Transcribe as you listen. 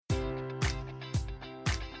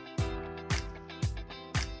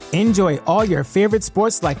Enjoy all your favorite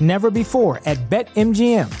sports like never before at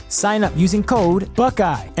BetMGM. Sign up using code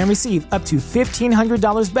Buckeye and receive up to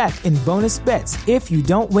 $1,500 back in bonus bets if you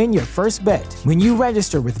don't win your first bet. When you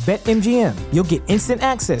register with BetMGM, you'll get instant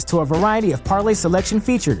access to a variety of parlay selection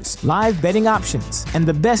features, live betting options, and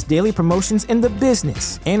the best daily promotions in the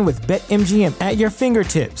business. And with BetMGM at your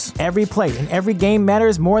fingertips, every play and every game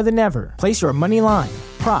matters more than ever. Place your money line,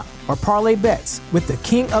 prop, or parlay bets with the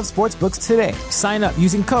king of sportsbooks today. Sign up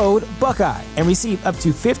using code Buckeye and receive up to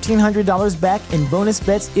 $1,500 back in bonus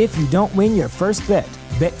bets if you don't win your first bet.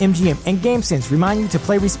 BetMGM and GameSense remind you to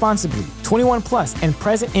play responsibly. 21 plus and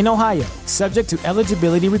present in Ohio, subject to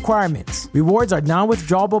eligibility requirements. Rewards are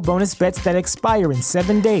non-withdrawable bonus bets that expire in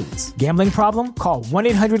 7 days. Gambling problem? Call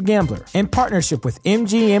 1-800-GAMBLER. In partnership with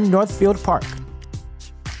MGM Northfield Park.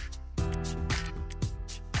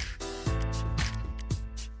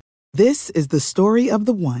 This is the story of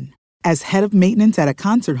the one. As head of maintenance at a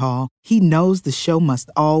concert hall, he knows the show must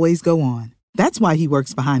always go on. That's why he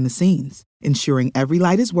works behind the scenes, ensuring every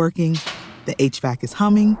light is working, the HVAC is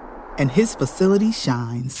humming, and his facility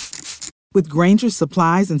shines. With Grainger's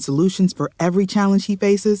supplies and solutions for every challenge he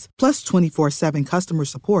faces, plus 24/7 customer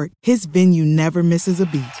support, his venue never misses a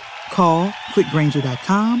beat. Call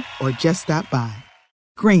quickgrainger.com or just stop by.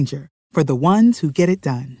 Grainger, for the ones who get it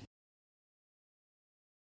done.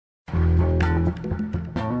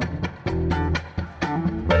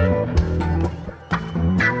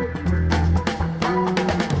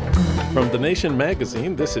 From The Nation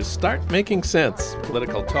magazine, this is Start Making Sense,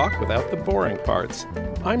 political talk without the boring parts.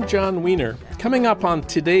 I'm John Wiener. Coming up on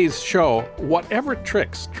today's show, whatever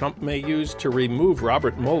tricks Trump may use to remove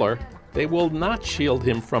Robert Mueller, they will not shield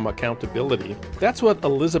him from accountability. That's what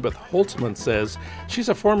Elizabeth Holtzman says. She's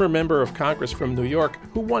a former member of Congress from New York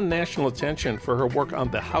who won national attention for her work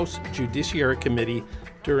on the House Judiciary Committee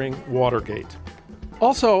during Watergate.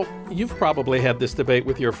 Also, you've probably had this debate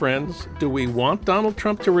with your friends. Do we want Donald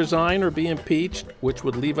Trump to resign or be impeached, which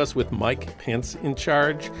would leave us with Mike Pence in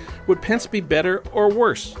charge? Would Pence be better or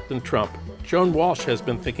worse than Trump? Joan Walsh has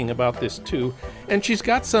been thinking about this too, and she's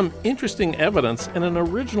got some interesting evidence and an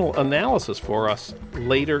original analysis for us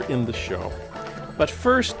later in the show. But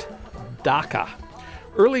first, DACA.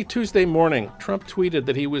 Early Tuesday morning, Trump tweeted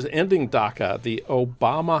that he was ending DACA, the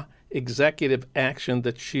Obama executive action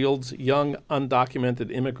that shields young undocumented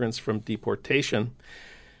immigrants from deportation.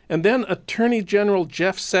 And then Attorney General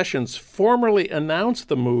Jeff Sessions formally announced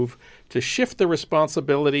the move to shift the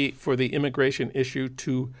responsibility for the immigration issue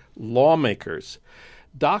to lawmakers.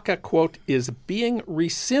 DACA, quote, is being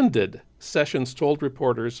rescinded, Sessions told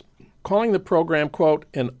reporters, calling the program, quote,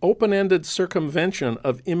 an open-ended circumvention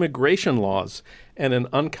of immigration laws and an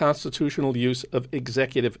unconstitutional use of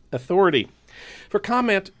executive authority. For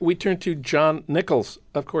comment, we turn to John Nichols.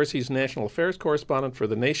 Of course, he's national affairs correspondent for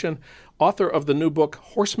The Nation, author of the new book,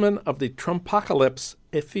 Horsemen of the Trumpocalypse,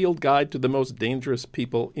 a field guide to the most dangerous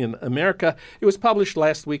people in America. It was published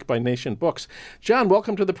last week by Nation Books. John,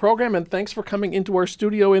 welcome to the program, and thanks for coming into our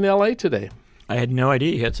studio in L.A. today. I had no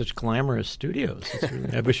idea you had such glamorous studios.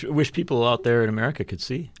 I wish people out there in America could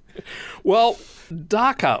see. Well,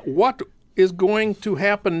 DACA, what is going to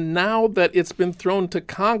happen now that it's been thrown to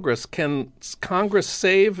Congress? Can Congress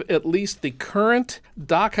save at least the current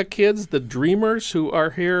DACA kids, the dreamers who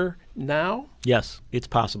are here now? Yes, it's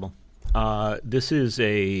possible. This is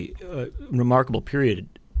a remarkable period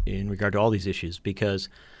in regard to all these issues because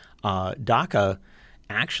DACA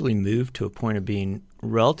actually moved to a point of being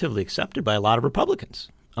relatively accepted by a lot of Republicans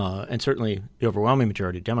and certainly the overwhelming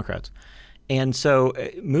majority of Democrats. And so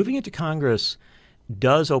moving it to Congress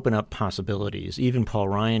does open up possibilities. Even Paul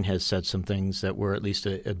Ryan has said some things that were at least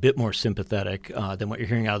a bit more sympathetic than what you're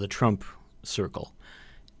hearing out of the Trump circle.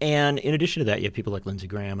 And in addition to that, you have people like Lindsey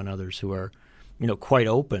Graham and others who are, quite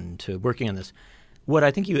open to working on this. What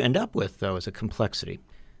I think you end up with, though, is a complexity.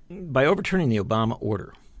 By overturning the Obama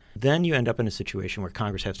order, then you end up in a situation where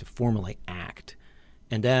Congress has to formally act.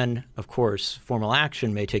 And then, of course, formal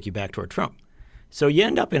action may take you back toward Trump. So you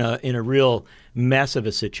end up in a real mess of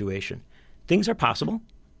a situation. Things are possible.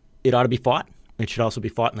 It ought to be fought. It should also be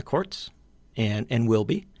fought in the courts and will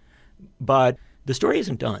be. But the story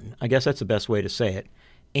isn't done. I guess that's the best way to say it.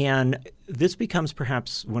 And this becomes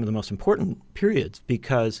perhaps one of the most important periods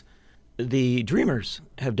because the Dreamers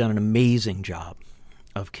have done an amazing job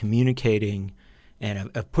of communicating and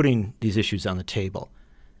of putting these issues on the table.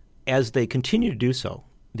 As they continue to do so,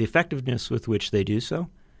 the effectiveness with which they do so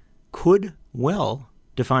could well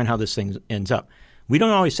define how this thing ends up. We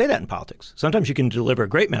don't always say that in politics. Sometimes you can deliver a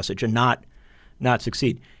great message and not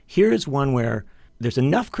succeed. Here is one where there's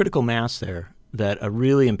enough critical mass there that a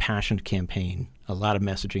really impassioned campaign, a lot of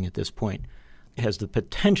messaging at this point, has the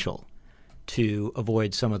potential to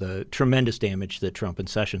avoid some of the tremendous damage that Trump and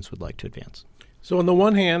Sessions would like to advance. So on the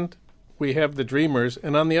one hand, we have the Dreamers,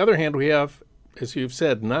 and on the other hand, we have, as you've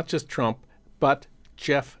said, not just Trump, but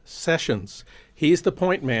Jeff Sessions. He's the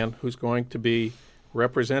point man who's going to be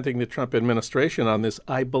representing the Trump administration on this.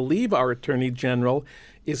 I believe our Attorney General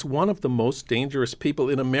is one of the most dangerous people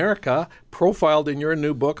in America, profiled in your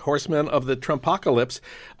new book, Horsemen of the Trumpocalypse.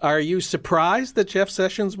 Are you surprised that Jeff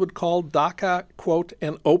Sessions would call DACA, quote,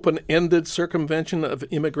 an open-ended circumvention of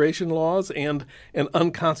immigration laws and an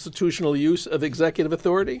unconstitutional use of executive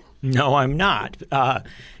authority? No, I'm not,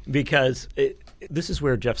 because this is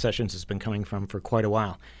where Jeff Sessions has been coming from for quite a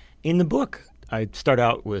while. In the book, I start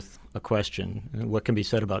out with a question: what can be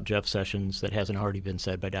said about Jeff Sessions that hasn't already been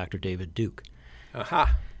said by Dr. David Duke?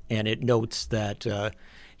 Aha. And it notes that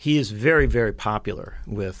he is very, very popular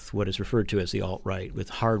with what is referred to as the alt-right, with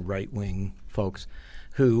hard right-wing folks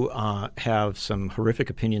who have some horrific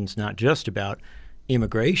opinions not just about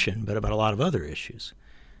immigration, but about a lot of other issues.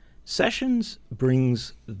 Sessions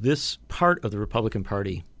brings this part of the Republican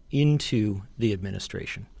Party into the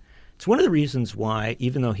administration. It's one of the reasons why,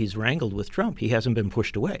 even though he's wrangled with Trump, he hasn't been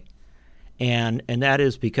pushed away. And that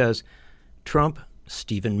is because Trump,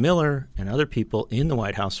 Stephen Mueller, and other people in the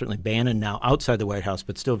White House, certainly Bannon now outside the White House,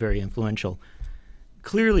 but still very influential,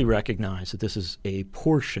 clearly recognize that this is a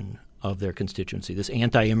portion of their constituency, this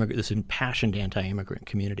impassioned anti-immigrant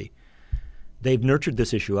community. They've nurtured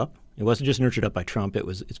this issue up. It wasn't just nurtured up by Trump.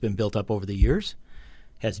 It's been built up over the years,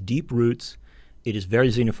 has deep roots. It is very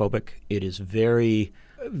xenophobic. It is very,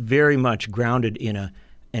 very much grounded in an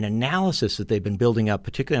analysis that they've been building up,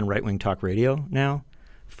 particularly on right-wing talk radio now,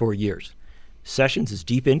 for years. Sessions is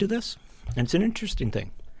deep into this, and it's an interesting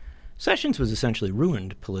thing. Sessions was essentially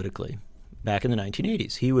ruined politically back in the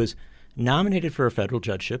 1980s. He was nominated for a federal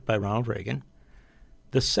judgeship by Ronald Reagan.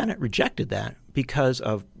 The Senate rejected that because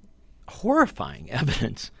of horrifying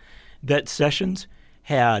evidence that Sessions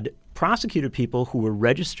had prosecuted people who were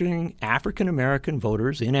registering African-American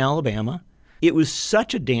voters in Alabama. It was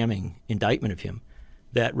such a damning indictment of him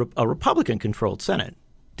that a Republican-controlled Senate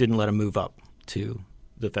didn't let him move up to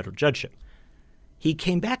the federal judgeship. He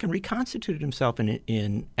came back and reconstituted himself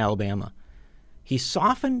in Alabama. He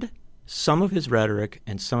softened some of his rhetoric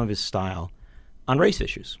and some of his style on race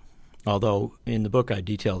issues, although in the book I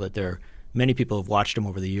detail that there are many people who have watched him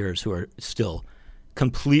over the years who are still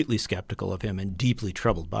completely skeptical of him and deeply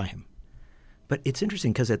troubled by him. But it's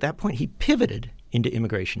interesting because at that point he pivoted into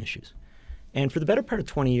immigration issues. And for the better part of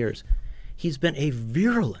 20 years, he's been a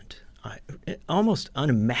virulent, almost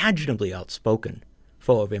unimaginably outspoken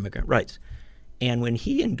foe of immigrant rights. And when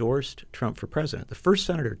he endorsed Trump for president, the first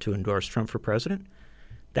senator to endorse Trump for president,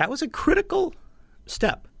 that was a critical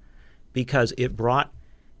step because it brought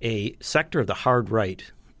a sector of the hard right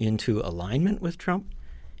into alignment with Trump.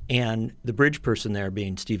 And the bridge person there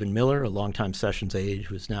being Stephen Mueller, a longtime Sessions aide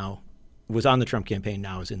who was on the Trump campaign,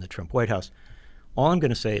 now is in the Trump White House. All I'm going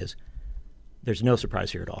to say is there's no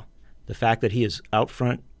surprise here at all. The fact that he is out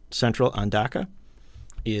front central on DACA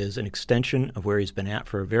is an extension of where he's been at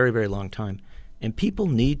for a very, very long time. And people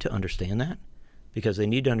need to understand that because they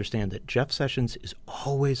need to understand that Jeff Sessions is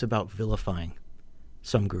always about vilifying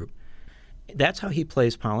some group. That's how he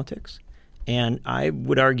plays politics. And I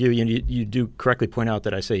would argue, you do correctly point out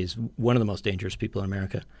that I say he's one of the most dangerous people in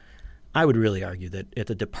America. I would really argue that at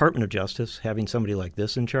the Department of Justice, having somebody like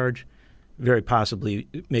this in charge very possibly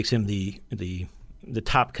makes him the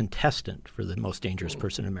top contestant for the most dangerous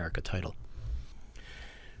person in America title.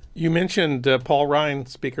 You mentioned Paul Ryan,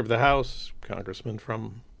 Speaker of the House, Congressman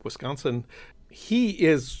from Wisconsin. He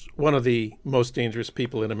is one of the most dangerous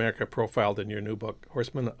people in America profiled in your new book,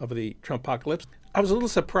 Horsemen of the Trumpocalypse. I was a little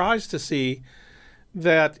surprised to see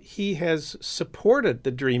that he has supported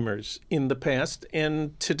the Dreamers in the past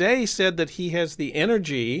and today said that he has the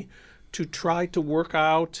energy to try to work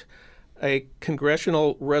out a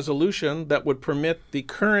congressional resolution that would permit the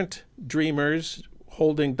current Dreamers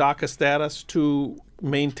holding DACA status to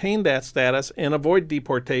maintain that status and avoid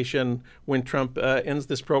deportation when Trump ends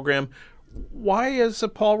this program. Why is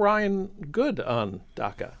Paul Ryan good on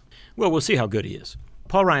DACA? Well, we'll see how good he is.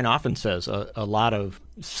 Paul Ryan often says a lot of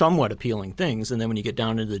somewhat appealing things, and then when you get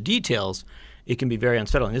down into the details, it can be very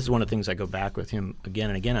unsettling. This is one of the things I go back with him again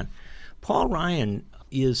and again on. Paul Ryan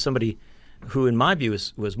is somebody who, in my view,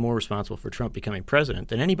 was more responsible for Trump becoming president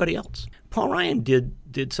than anybody else. Paul Ryan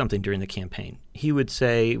did something during the campaign. He would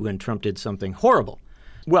say when Trump did something horrible,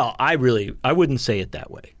 well, I wouldn't say it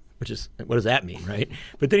that way, which is, what does that mean, right?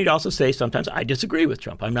 But then he'd also say sometimes, I disagree with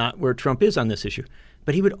Trump. I'm not where Trump is on this issue.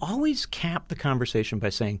 But he would always cap the conversation by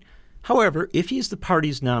saying, however, if he's the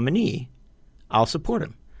party's nominee, I'll support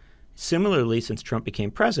him. Similarly, since Trump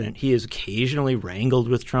became president, he has occasionally wrangled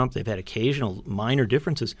with Trump. They've had occasional minor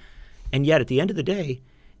differences. And yet, at the end of the day,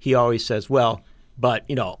 he always says, well, but,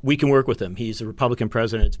 we can work with him. He's a Republican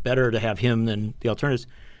president. It's better to have him than the alternatives.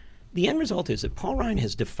 The end result is that Paul Ryan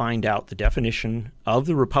has defined out the definition of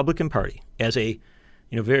the Republican Party as a,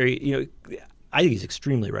 very, I think he's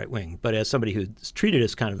extremely right-wing, but as somebody who's treated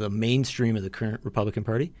as kind of the mainstream of the current Republican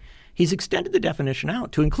Party, he's extended the definition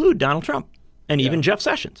out to include Donald Trump and even Jeff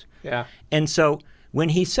Sessions. Yeah. And so when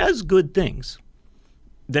he says good things,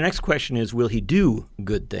 the next question is, will he do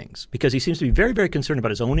good things? Because he seems to be very, very concerned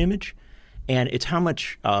about his own image, and it's how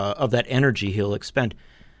much of that energy he'll expend.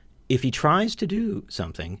 If he tries to do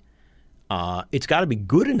something, it's got to be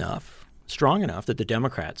good enough, strong enough that the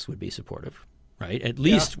Democrats would be supportive, right? At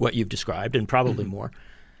least what you've described, and probably more.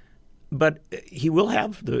 But he will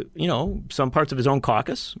have some parts of his own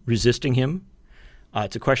caucus resisting him.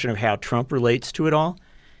 It's a question of how Trump relates to it all.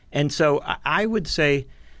 And so I would say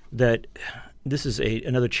that this is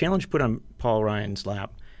another challenge put on Paul Ryan's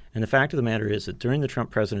lap. And the fact of the matter is that during the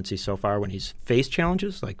Trump presidency so far, when he's faced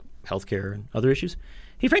challenges like healthcare and other issues,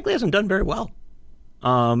 he frankly hasn't done very well.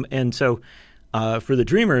 And so for the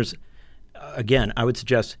Dreamers, again, I would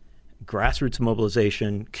suggest grassroots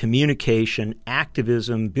mobilization, communication,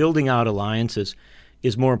 activism, building out alliances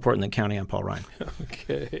is more important than counting on Paul Ryan.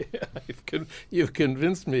 Okay. You've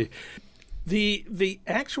convinced me. The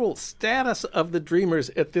actual status of the Dreamers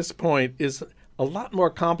at this point is a lot more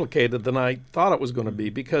complicated than I thought it was going to be,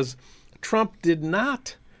 because Trump did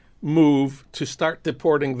not move to start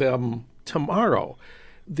deporting them tomorrow.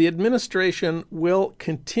 The administration will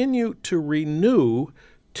continue to renew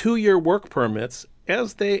 2-year work permits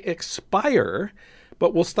as they expire,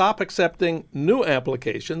 but will stop accepting new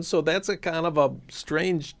applications. So that's a kind of a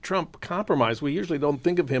strange Trump compromise. We usually don't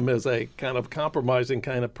think of him as a kind of compromising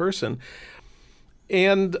kind of person.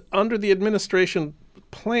 And under the administration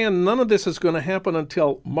plan, none of this is going to happen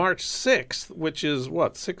until March 6th, which is,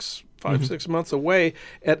 6 months away.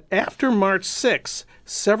 After March 6th,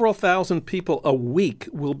 several thousand people a week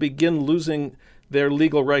will begin losing their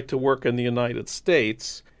legal right to work in the United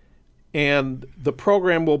States. And the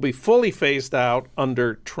program will be fully phased out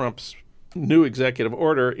under Trump's new executive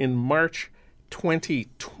order in March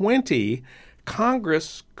 2020.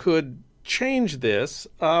 Congress could change this.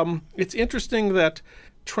 It's interesting that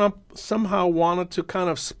Trump somehow wanted to kind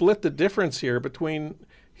of split the difference here between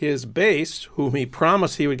his base, whom he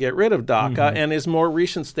promised he would get rid of DACA, and his more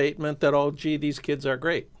recent statement that, these kids are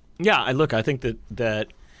great. Yeah, I think that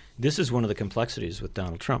this is one of the complexities with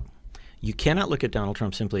Donald Trump. You cannot look at Donald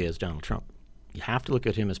Trump simply as Donald Trump. You have to look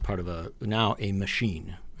at him as part of a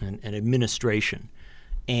machine, an administration.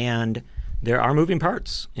 And there are moving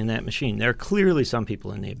parts in that machine. There are clearly some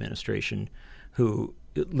people in the administration who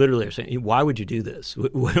literally are saying, why would you do this?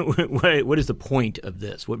 What is the point of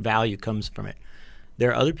this? What value comes from it?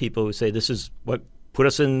 There are other people who say this is what put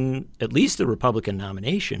us in at least the Republican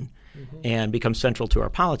nomination and becomes central to our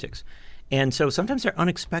politics. And so sometimes they're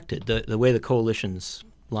unexpected, the way the coalitions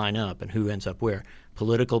line up and who ends up where.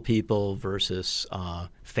 Political people versus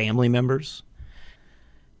family members.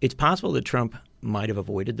 It's possible that Trump might have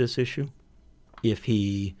avoided this issue if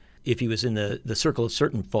he was in the circle of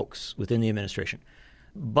certain folks within the administration.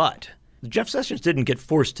 But Jeff Sessions didn't get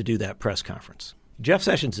forced to do that press conference. Jeff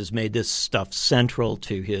Sessions has made this stuff central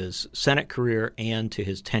to his Senate career and to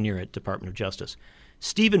his tenure at Department of Justice.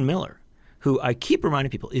 Stephen Miller, who I keep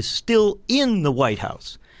reminding people is still in the White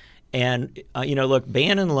House. And, look,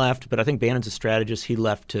 Bannon left, but I think Bannon's a strategist. He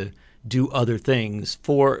left to do other things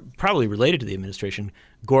probably related to the administration.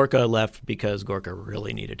 Gorka left because Gorka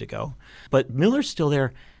really needed to go. But Miller's still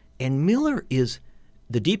there, and Miller is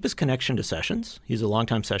the deepest connection to Sessions. He's a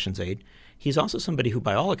longtime Sessions aide. He's also somebody who,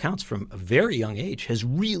 by all accounts, from a very young age, has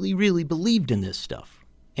really, really believed in this stuff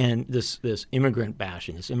and this immigrant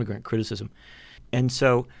bashing, this immigrant criticism. And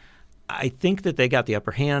so I think that they got the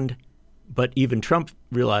upper hand. But even Trump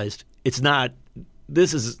realized it's not.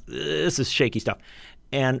 This is shaky stuff,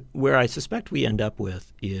 and where I suspect we end up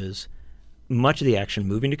with is much of the action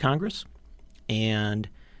moving to Congress, and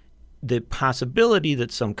the possibility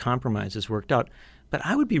that some compromise is worked out. But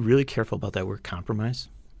I would be really careful about that word compromise,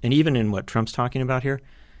 and even in what Trump's talking about here.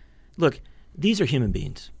 Look, these are human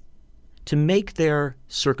beings. To make their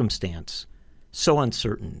circumstance so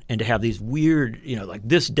uncertain and to have these weird, like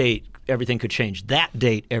this date, everything could change. That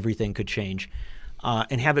date, everything could change.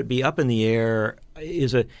 And have it be up in the air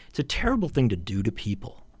it's a terrible thing to do to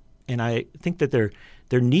people. And I think that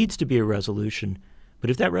there needs to be a resolution. But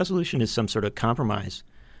if that resolution is some sort of compromise,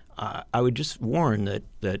 I would just warn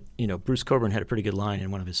that Bruce Cockburn had a pretty good line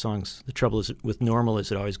in one of his songs. The trouble is with normal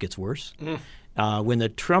is it always gets worse. When the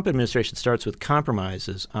Trump administration starts with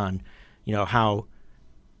compromises on, how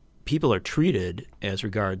people are treated as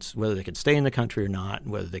regards whether they can stay in the country or not,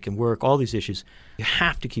 whether they can work, all these issues, you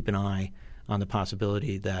have to keep an eye on the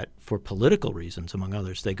possibility that for political reasons, among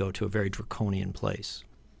others, they go to a very draconian place.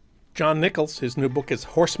 John Nichols, his new book is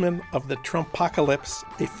Horsemen of the Trumpocalypse,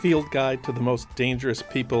 a field guide to the most dangerous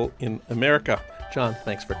people in America. John,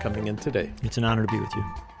 thanks for coming in today. It's an honor to be with you.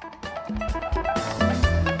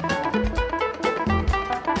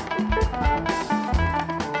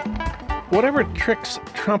 Whatever tricks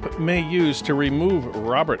Trump may use to remove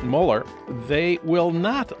Robert Mueller, they will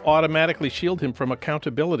not automatically shield him from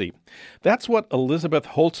accountability. That's what Elizabeth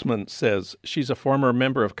Holtzman says. She's a former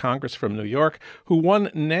member of Congress from New York who won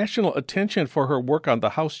national attention for her work on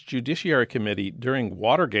the House Judiciary Committee during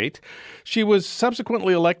Watergate. She was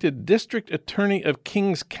subsequently elected District Attorney of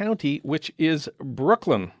Kings County, which is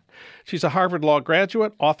Brooklyn. She's a Harvard Law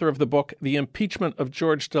graduate, author of the book The Impeachment of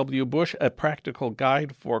George W. Bush, A Practical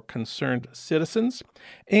Guide for Concerned Citizens,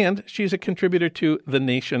 and she's a contributor to The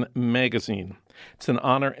Nation magazine. It's an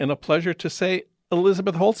honor and a pleasure to say,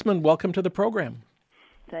 Elizabeth Holtzman, welcome to the program.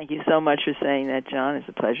 Thank you so much for saying that, John. It's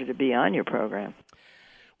a pleasure to be on your program.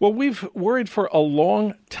 Well, we've worried for a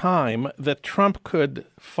long time that Trump could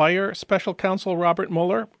fire Special Counsel Robert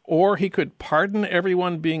Mueller, or he could pardon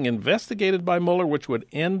everyone being investigated by Mueller, which would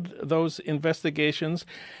end those investigations.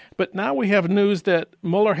 But now we have news that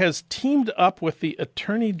Mueller has teamed up with the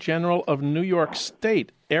Attorney General of New York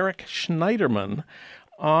State, Eric Schneiderman,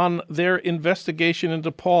 on their investigation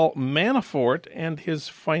into Paul Manafort and his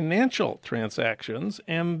financial transactions,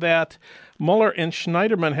 and that Mueller and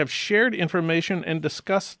Schneiderman have shared information and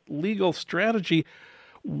discussed legal strategy.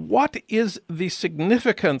 What is the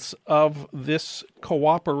significance of this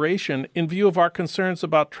cooperation in view of our concerns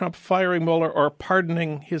about Trump firing Mueller or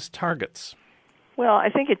pardoning his targets? Well,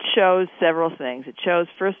 I think it shows several things. It shows,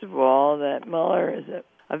 first of all, that Mueller is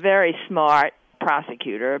a very smart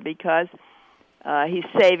prosecutor because he's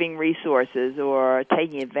saving resources or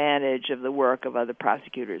taking advantage of the work of other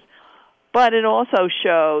prosecutors. But it also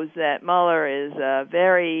shows that Mueller is a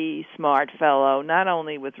very smart fellow, not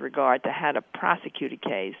only with regard to how to prosecute a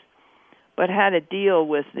case, but how to deal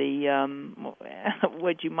with the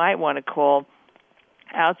what you might want to call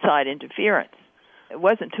outside interference. It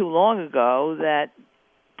wasn't too long ago that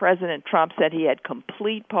President Trump said he had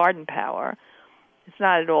complete pardon power. It's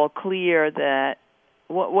not at all clear that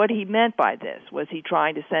what he meant by this. Was he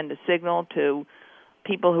trying to send a signal to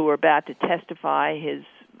people who were about to testify, his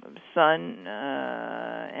son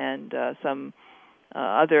and some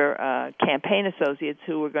other campaign associates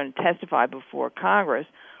who were going to testify before Congress?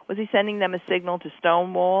 Was he sending them a signal to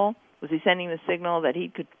stonewall? Was he sending the signal that he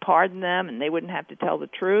could pardon them and they wouldn't have to tell the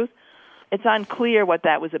truth? It's unclear what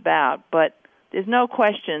that was about, but there's no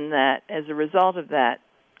question that as a result of that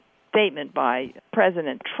statement by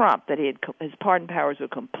President Trump that his pardon powers were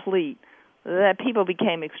complete, that people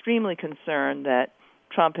became extremely concerned that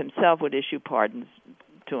Trump himself would issue pardons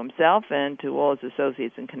to himself and to all his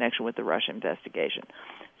associates in connection with the Russia investigation.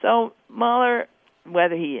 So Mueller,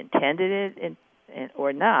 whether he intended it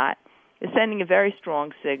or not, is sending a very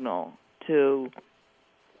strong signal to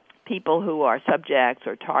people who are subjects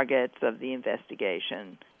or targets of the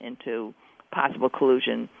investigation into possible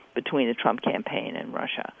collusion between the Trump campaign and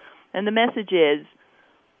Russia. And the message is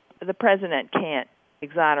the president can't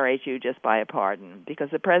exonerate you just by a pardon because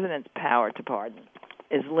the president's power to pardon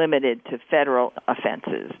is limited to federal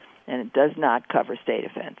offenses, and it does not cover state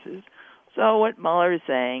offenses. So what Mueller is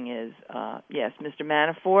saying is, yes, Mr.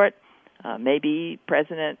 Manafort, maybe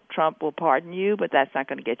President Trump will pardon you, but that's not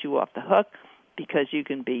going to get you off the hook because you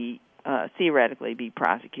can be theoretically be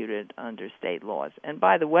prosecuted under state laws. And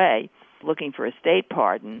by the way, looking for a state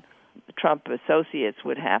pardon, the Trump associates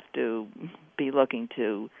would have to be looking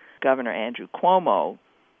to Governor Andrew Cuomo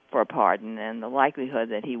for a pardon, and the likelihood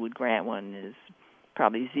that he would grant one is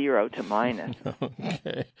probably 0 to minus.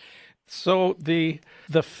 Okay. So the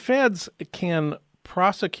feds can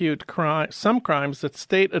prosecute some crimes that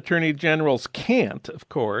state attorney generals can't, of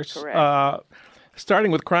course. Correct.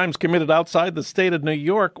 Starting with crimes committed outside the state of New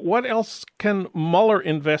York, what else can Mueller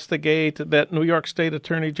investigate that New York State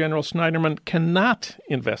Attorney General Schneiderman cannot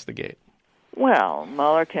investigate? Well,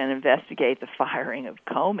 Mueller can investigate the firing of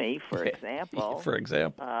Comey, for example. For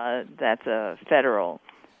example. That's a federal,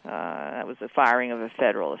 that was the firing of a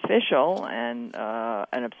federal official and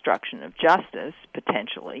an obstruction of justice,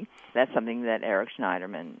 potentially. That's something that Eric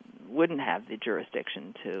Schneiderman wouldn't have the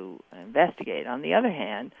jurisdiction to investigate. On the other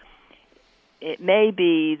hand, it may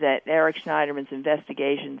be that Eric Schneiderman's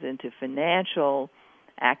investigations into financial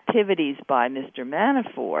activities by Mr.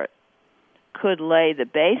 Manafort could lay the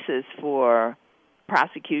basis for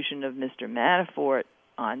prosecution of Mr. Manafort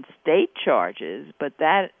on state charges, but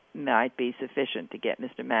that might be sufficient to get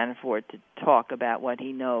Mr. Manafort to talk about what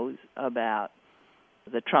he knows about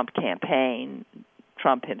the Trump campaign,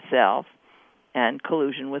 Trump himself, and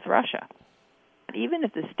collusion with Russia. Even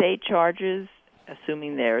if the state charges,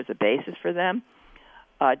 assuming there is a basis for them,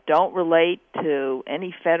 don't relate to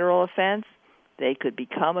any federal offense, they could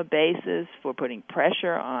become a basis for putting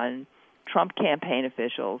pressure on Trump campaign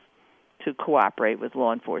officials to cooperate with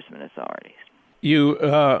law enforcement authorities. You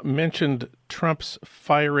mentioned Trump's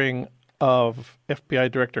firing of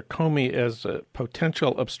FBI Director Comey as a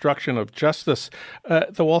potential obstruction of justice.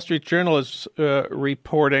 The Wall Street Journal is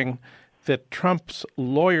reporting that Trump's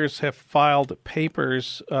lawyers have filed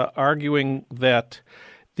papers arguing that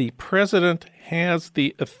the president has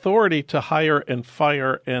the authority to hire and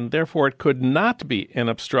fire, and therefore it could not be an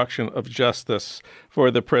obstruction of justice for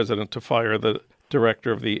the president to fire the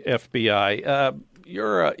director of the FBI.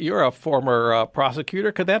 You're a former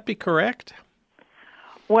prosecutor. Could that be correct?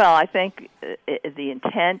 Well, I think the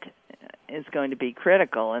intent is going to be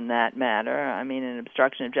critical in that matter. I mean, an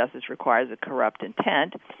obstruction of justice requires a corrupt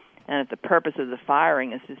intent, and if the purpose of the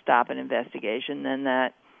firing is to stop an investigation, then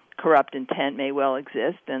that corrupt intent may well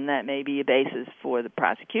exist, and that may be a basis for the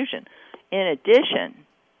prosecution. In addition,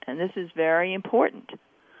 and this is very important,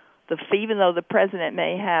 even though the president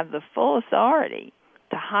may have the full authority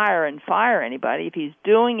to hire and fire anybody, if he's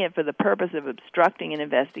doing it for the purpose of obstructing an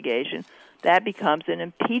investigation, that becomes an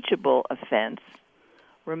impeachable offense.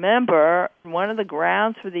 Remember, one of the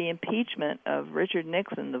grounds for the impeachment of Richard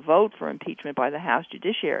Nixon, the vote for impeachment by the House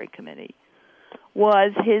Judiciary Committee,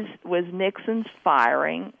 was Nixon's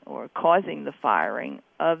firing or causing the firing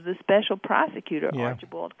of the special prosecutor,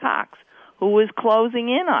 Archibald Cox, who was closing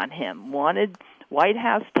in on him, wanted White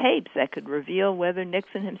House tapes that could reveal whether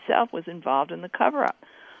Nixon himself was involved in the cover-up.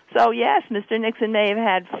 So, yes, Mr. Nixon may have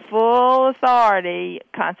had full authority,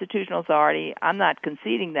 constitutional authority. I'm not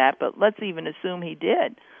conceding that, but let's even assume he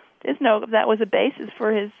did. That was a basis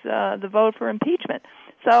for the vote for impeachment.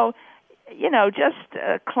 So,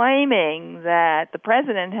 just claiming that the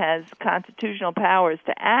president has constitutional powers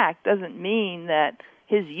to act doesn't mean that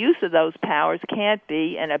his use of those powers can't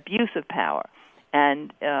be an abuse of power.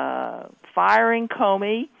 And firing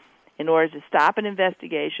Comey in order to stop an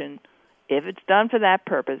investigation, if it's done for that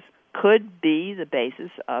purpose, could be the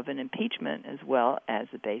basis of an impeachment as well as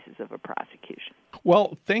the basis of a prosecution.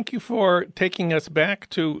 Well, thank you for taking us back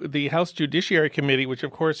to the House Judiciary Committee, which,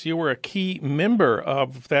 of course, you were a key member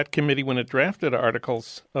of that committee when it drafted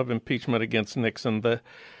articles of impeachment against Nixon. The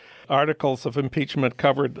articles of impeachment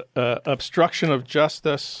covered obstruction of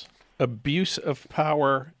justice, abuse of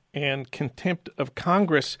power, and contempt of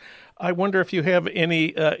Congress. I wonder if you have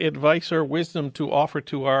any advice or wisdom to offer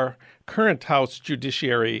to our current House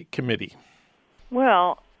Judiciary Committee.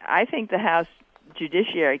 Well, I think the House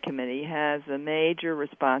Judiciary Committee has a major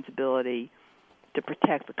responsibility to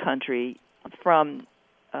protect the country from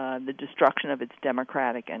the destruction of its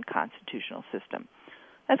democratic and constitutional system.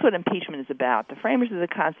 That's what impeachment is about. The framers of the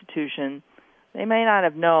Constitution, they may not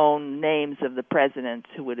have known names of the presidents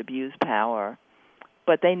who would abuse power,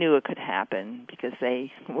 but they knew it could happen because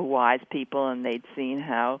they were wise people and they'd seen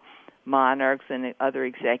how monarchs and other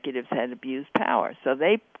executives had abused power. So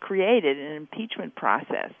they created an impeachment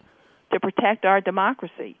process to protect our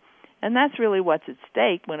democracy. And that's really what's at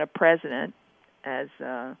stake when a president, as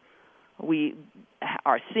we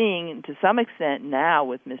are seeing to some extent now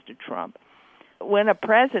with Mr. Trump, when a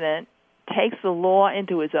president takes the law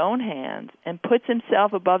into his own hands and puts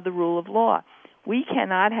himself above the rule of law. We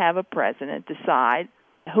cannot have a president decide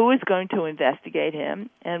who is going to investigate him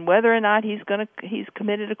and whether or not he's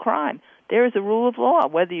committed a crime. There is a rule of law.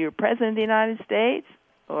 Whether you're president of the United States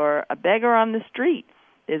or a beggar on the street,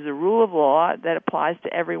 there's a rule of law that applies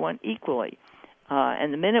to everyone equally.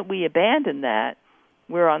 And the minute we abandon that,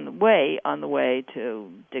 we're on the way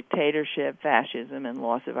to dictatorship, fascism, and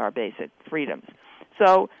loss of our basic freedoms.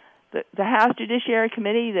 So the House Judiciary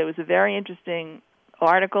Committee, there was a very interesting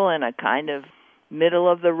article in a kind of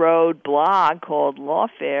middle-of-the-road blog called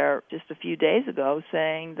Lawfare just a few days ago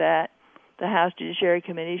saying that the House Judiciary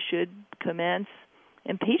Committee should commence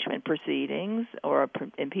impeachment proceedings or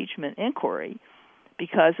impeachment inquiry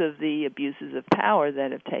because of the abuses of power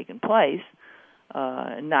that have taken place,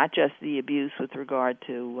 not just the abuse with regard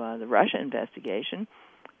to the Russia investigation,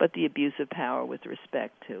 but the abuse of power with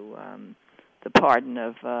respect to the pardon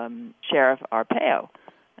of Sheriff Arpaio.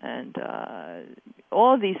 And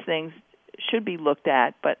all of these things should be looked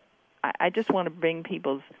at, but I just want to bring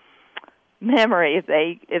people's memory,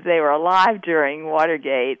 if they were alive during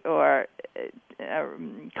Watergate, or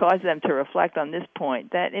cause them to reflect on this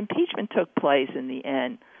point, that impeachment took place in the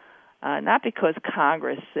end, not because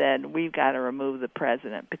Congress said we've got to remove the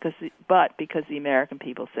president, but because the American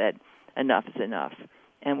people said enough is enough,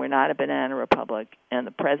 and we're not a banana republic, and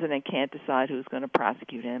the president can't decide who's going to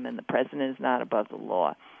prosecute him, and the president is not above the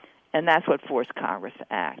law. And that's what forced Congress to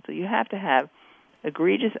act. So you have to have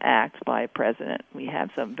egregious acts by a president. We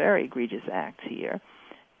have some very egregious acts here.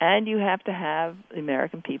 And you have to have the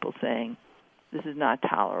American people saying, this is not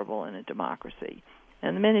tolerable in a democracy.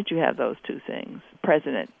 And the minute you have those two things, the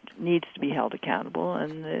president needs to be held accountable,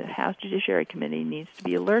 and the House Judiciary Committee needs to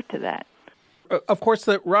be alert to that. Of course,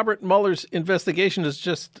 Robert Mueller's investigation is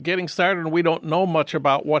just getting started, and we don't know much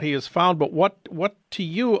about what he has found. But what to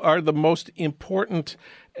you are the most important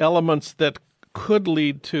elements that could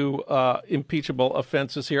lead to impeachable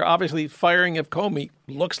offenses here? Obviously, firing of Comey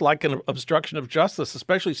looks like an obstruction of justice,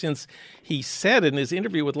 especially since he said in his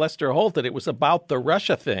interview with Lester Holt that it was about the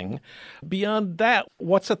Russia thing. Beyond that,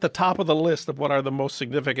 what's at the top of the list of what are the most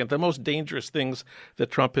significant, the most dangerous things that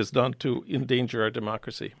Trump has done to endanger our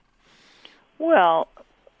democracy? Well,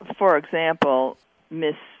 for example,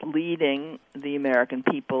 misleading the American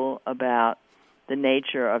people about the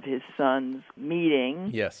nature of his son's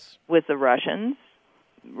meeting with the Russians.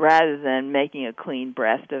 Rather than making a clean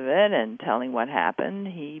breast of it and telling what happened,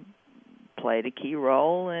 he played a key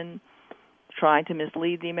role in trying to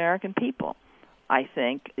mislead the American people. I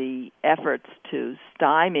think the efforts to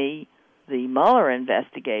stymie the Mueller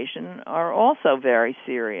investigation are also very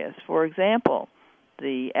serious. For example,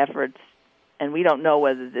 the efforts, and we don't know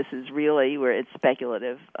whether this is really, where it's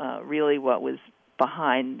speculative, really what was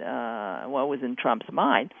behind what was in Trump's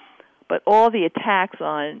mind, but all the attacks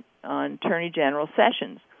on Attorney General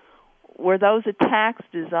Sessions, were those attacks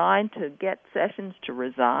designed to get Sessions to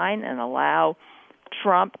resign and allow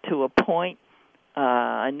Trump to appoint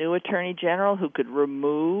a new Attorney General who could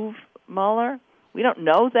remove Mueller? We don't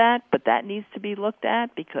know that, but that needs to be looked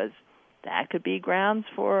at, because that could be grounds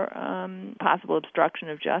for possible obstruction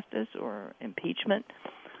of justice or impeachment.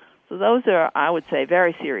 So those are, I would say,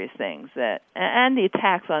 very serious things. And the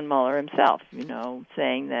attacks on Mueller himself,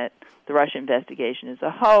 saying that the Russia investigation is a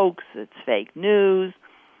hoax, it's fake news.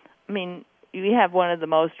 I mean, we have one of the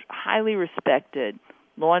most highly respected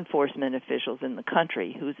law enforcement officials in the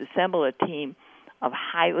country who's assembled a team of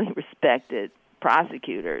highly respected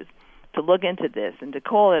prosecutors to look into this, and to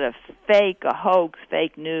call it a hoax,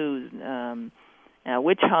 fake news,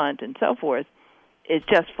 witch hunt, and so forth, it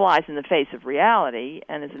just flies in the face of reality,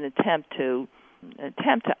 and is an attempt to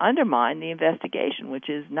undermine the investigation, which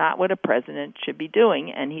is not what a president should be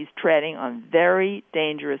doing, and he's treading on very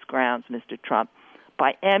dangerous grounds, Mr. Trump,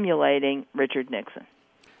 by emulating Richard Nixon.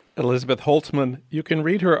 Elizabeth Holtzman, you can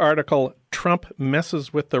read her article, Trump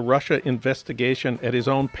Messes with the Russia Investigation at His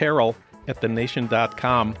Own Peril, at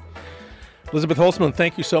thenation.com. Elizabeth Holtzman,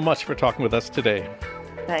 thank you so much for talking with us today.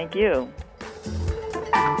 Thank you.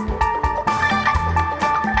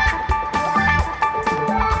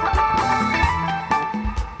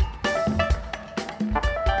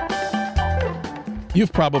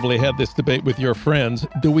 You've probably had this debate with your friends.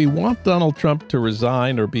 Do we want Donald Trump to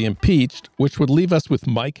resign or be impeached, which would leave us with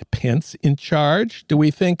Mike Pence in charge? Do we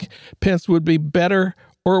think Pence would be better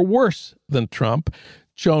or worse than Trump?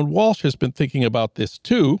 Joan Walsh has been thinking about this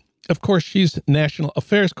too. Of course, she's national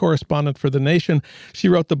affairs correspondent for The Nation. She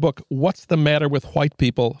wrote the book, What's the Matter with White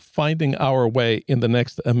People? Finding Our Way in the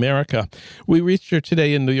Next America. We reached her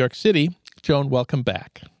today in New York City. Joan, welcome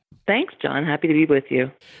back. Thanks, John. Happy to be with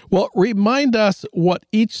you. Well, remind us what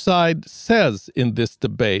each side says in this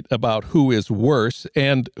debate about who is worse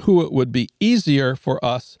and who it would be easier for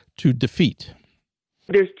us to defeat.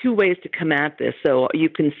 There's two ways to come at this. So you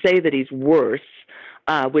can say that he's worse,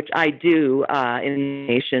 which I do in the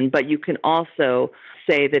nation, but you can also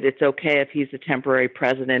say that it's okay if he's a temporary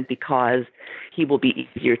president because he will be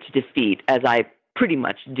easier to defeat, as I pretty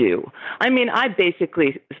much do. I mean, I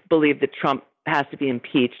basically believe that Trump has to be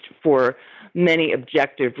impeached for many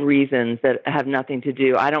objective reasons that have nothing to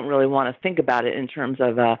do. I don't really want to think about it in terms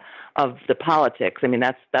of the politics. I mean,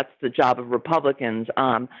 that's the job of Republicans.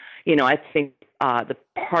 I think the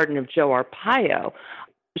pardon of Joe Arpaio,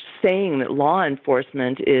 saying that law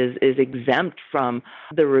enforcement is exempt from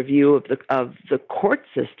the review of the court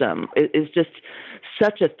system is just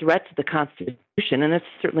such a threat to the Constitution, and it's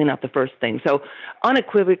certainly not the first thing. So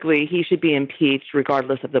unequivocally, he should be impeached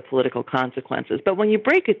regardless of the political consequences. But when you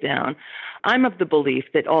break it down, I'm of the belief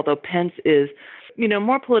that although Pence is,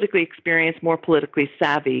 more politically experienced, more politically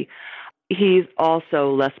savvy, he's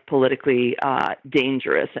also less politically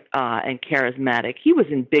dangerous and charismatic. He was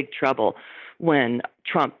in big trouble when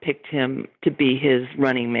Trump picked him to be his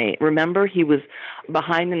running mate. Remember, he was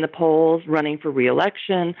behind in the polls, running for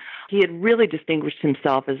re-election. He had really distinguished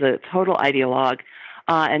himself as a total ideologue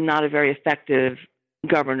and not a very effective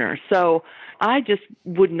governor. So I just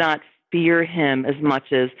would not fear him as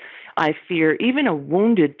much as I fear even a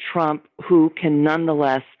wounded Trump who can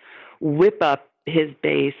nonetheless whip up his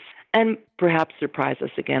base and perhaps surprise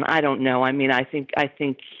us again. I don't know. I mean, I think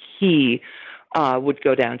he would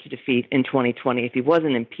go down to defeat in 2020 if he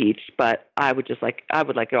wasn't impeached. But I would like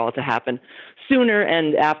it all to happen sooner.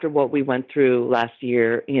 And after what we went through last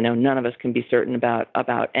year, none of us can be certain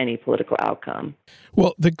about any political outcome.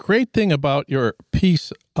 Well, the great thing about your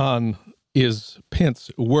piece on Is Pence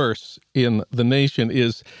Worse in The Nation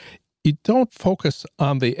is you don't focus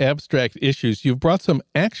on the abstract issues. You've brought some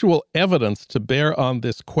actual evidence to bear on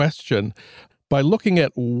this question by looking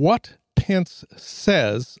at what Pence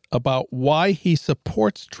says about why he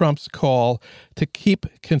supports Trump's call to keep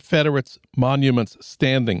Confederates' monuments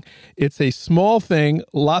standing. It's a small thing.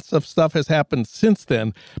 Lots of stuff has happened since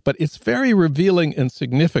then, but it's very revealing and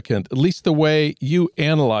significant, at least the way you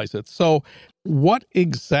analyze it. So what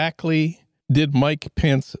exactly did Mike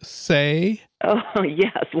Pence say? Oh,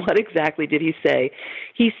 yes. What exactly did he say?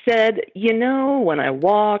 He said, when I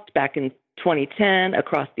walked back in 2010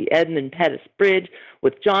 across the Edmund Pettus Bridge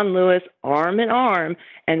with John Lewis arm in arm,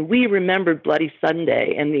 and we remembered Bloody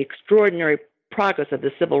Sunday and the extraordinary progress of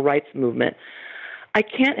the civil rights movement, I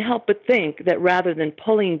can't help but think that rather than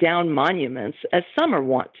pulling down monuments, as some are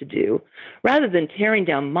wont to do, rather than tearing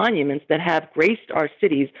down monuments that have graced our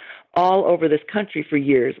cities all over this country for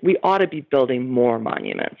years, we ought to be building more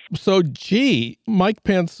monuments. So, Mike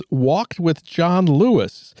Pence walked with John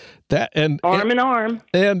Lewis. Arm in arm.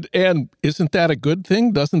 And isn't that a good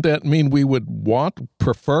thing? Doesn't that mean we would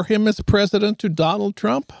prefer him as president to Donald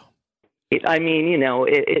Trump? I mean,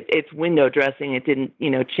 it's window dressing. It didn't,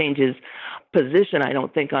 change his position, I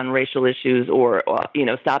don't think, on racial issues or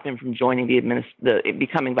stop him from joining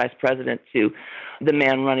becoming vice president to the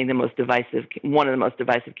man running one of the most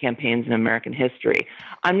divisive campaigns in American history.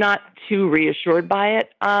 I'm not too reassured by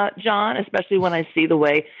it, John, especially when I see the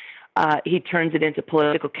way he turns it into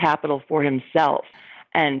political capital for himself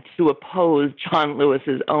and to oppose John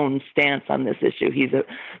Lewis's own stance on this issue.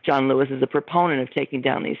 John Lewis is a proponent of taking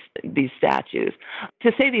down these statues.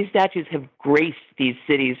 To say these statues have graced these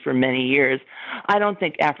cities for many years, I don't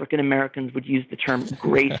think African Americans would use the term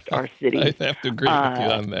graced our cities. I have to agree with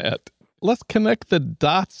you on that. Let's connect the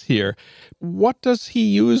dots here. What does he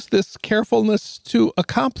use this carefulness to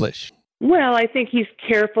accomplish? Well, I think he's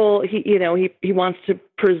careful. He wants to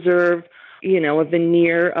preserve a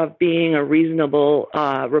veneer of being a reasonable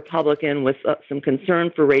Republican with some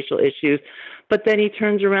concern for racial issues. But then he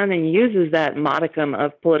turns around and uses that modicum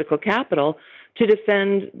of political capital to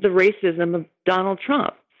defend the racism of Donald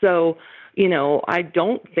Trump. So, I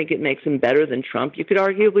don't think it makes him better than Trump. You could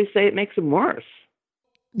arguably say it makes him worse.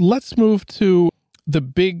 Let's move to the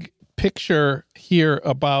big picture here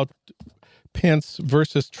about Pence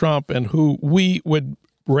versus Trump and who we would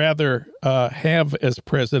rather have as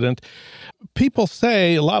president. People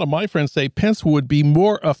say, a lot of my friends say, Pence would be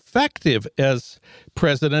more effective as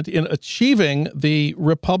president in achieving the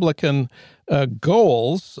Republican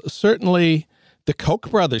goals. Certainly, the Koch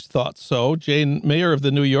brothers thought so. Jane Mayer of The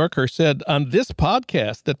New Yorker said on this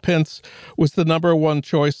podcast that Pence was the number one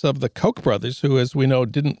choice of the Koch brothers, who, as we know,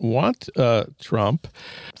 didn't want Trump.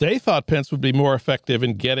 They thought Pence would be more effective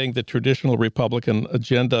in getting the traditional Republican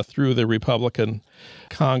agenda through the Republican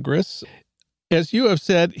Congress. As you have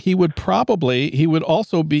said, he would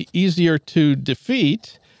also be easier to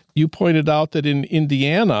defeat. You pointed out that in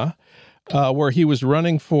Indiana, where he was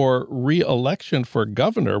running for re-election for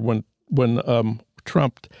governor when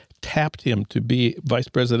Trump tapped him to be vice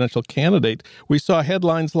presidential candidate, we saw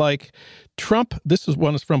headlines like, this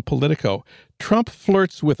one is from Politico, Trump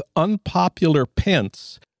flirts with unpopular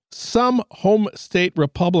Pence. Some home state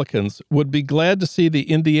Republicans would be glad to see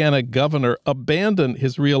the Indiana governor abandon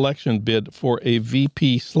his re-election bid for a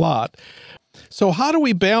VP slot. So how do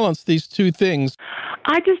we balance these two things?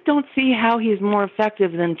 I just don't see how he's more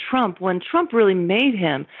effective than Trump when Trump really made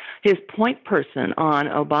him his point person on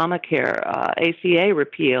Obamacare, ACA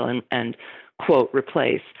repeal and quote,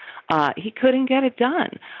 replace. He couldn't get it done.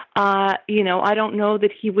 I don't know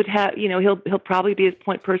that he would have, he'll probably be his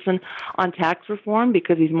point person on tax reform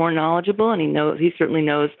because he's more knowledgeable and he certainly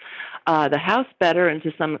knows the House better and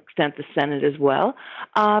to some extent the Senate as well.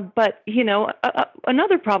 But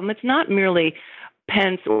another problem, it's not merely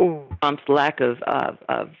Pence or Trump's lack of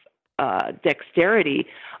dexterity,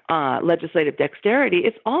 legislative dexterity,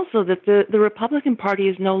 it's also that the Republican Party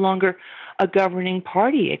is no longer a governing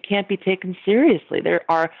party. It can't be taken seriously.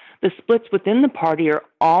 The splits within the party are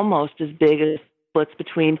almost as big as splits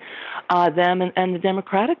between them and the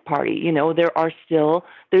Democratic Party. You know, there's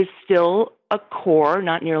still a core,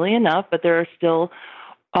 not nearly enough, but there are still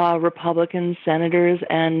Republican senators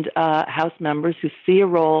and House members who see a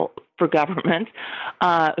role for government,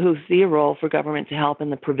 to help in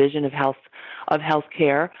the provision of health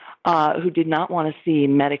care, who did not want to see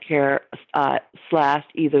Medicare slashed,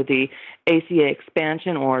 either the ACA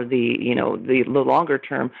expansion or the longer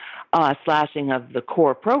term slashing of the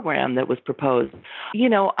core program that was proposed. You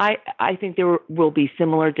know, I think there will be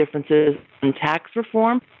similar differences in tax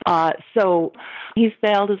reform. So he's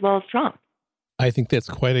failed as well as Trump. I think that's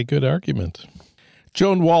quite a good argument.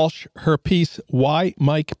 Joan Walsh, her piece, Why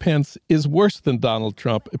Mike Pence is Worse Than Donald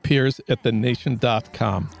Trump, appears at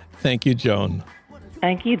thenation.com. Thank you, Joan.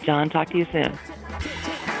 Thank you, John. Talk to you soon.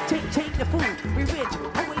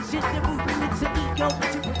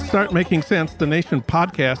 Start Making Sense, the Nation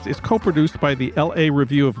podcast, is co-produced by the LA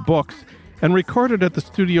Review of Books and recorded at the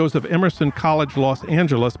studios of Emerson College, Los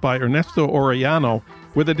Angeles by Ernesto Orellano,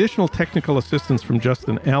 with additional technical assistance from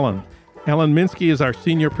Justin Allen. Alan Minsky is our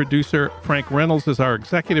senior producer. Frank Reynolds is our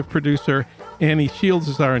executive producer. Annie Shields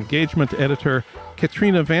is our engagement editor.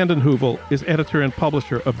 Katrina vanden Heuvel is editor and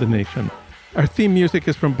publisher of The Nation. Our theme music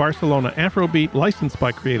is from Barcelona Afrobeat, licensed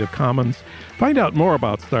by Creative Commons. Find out more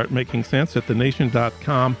about Start Making Sense at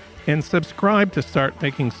thenation.com and subscribe to Start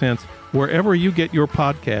Making Sense wherever you get your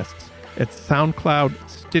podcasts, at SoundCloud,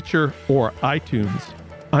 Stitcher, or iTunes.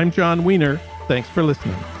 I'm John Wiener. Thanks for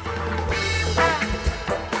listening.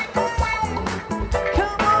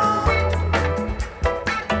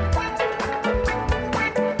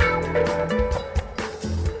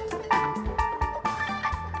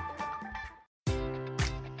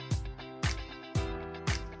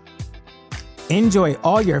 Enjoy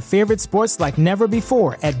all your favorite sports like never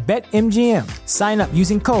before at BetMGM. Sign up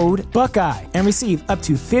using code Buckeye and receive up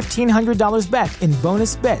to $1,500 back in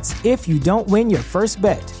bonus bets if you don't win your first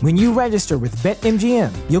bet. When you register with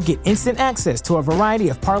BetMGM, you'll get instant access to a variety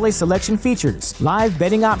of parlay selection features, live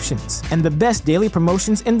betting options, and the best daily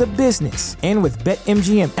promotions in the business. And with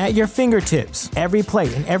BetMGM at your fingertips, every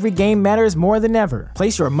play and every game matters more than ever.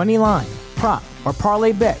 Place your money line, prop, or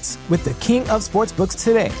parlay bets with the king of sportsbooks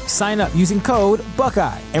today. Sign up using code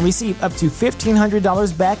Buckeye and receive up to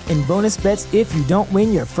 $1,500 back in bonus bets if you don't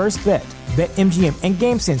win your first bet. BetMGM and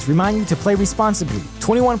GameSense remind you to play responsibly.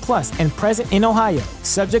 21 plus and present in Ohio,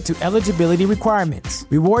 subject to eligibility requirements.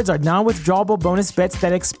 Rewards are non-withdrawable bonus bets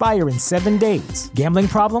that expire in 7 days. Gambling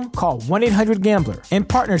problem? Call 1-800-GAMBLER. In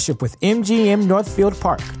partnership with MGM Northfield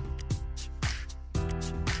Park.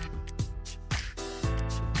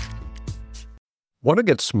 Want to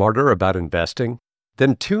get smarter about investing?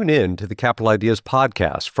 Then tune in to the Capital Ideas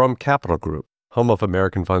podcast from Capital Group, home of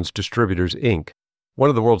American Funds Distributors, Inc., one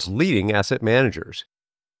of the world's leading asset managers.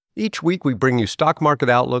 Each week, we bring you stock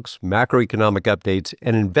market outlooks, macroeconomic updates,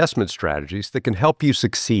 and investment strategies that can help you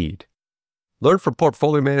succeed. Learn from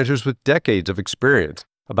portfolio managers with decades of experience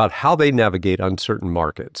about how they navigate uncertain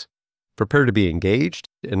markets. Prepare to be engaged,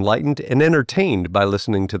 enlightened, and entertained by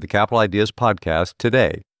listening to the Capital Ideas podcast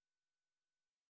today.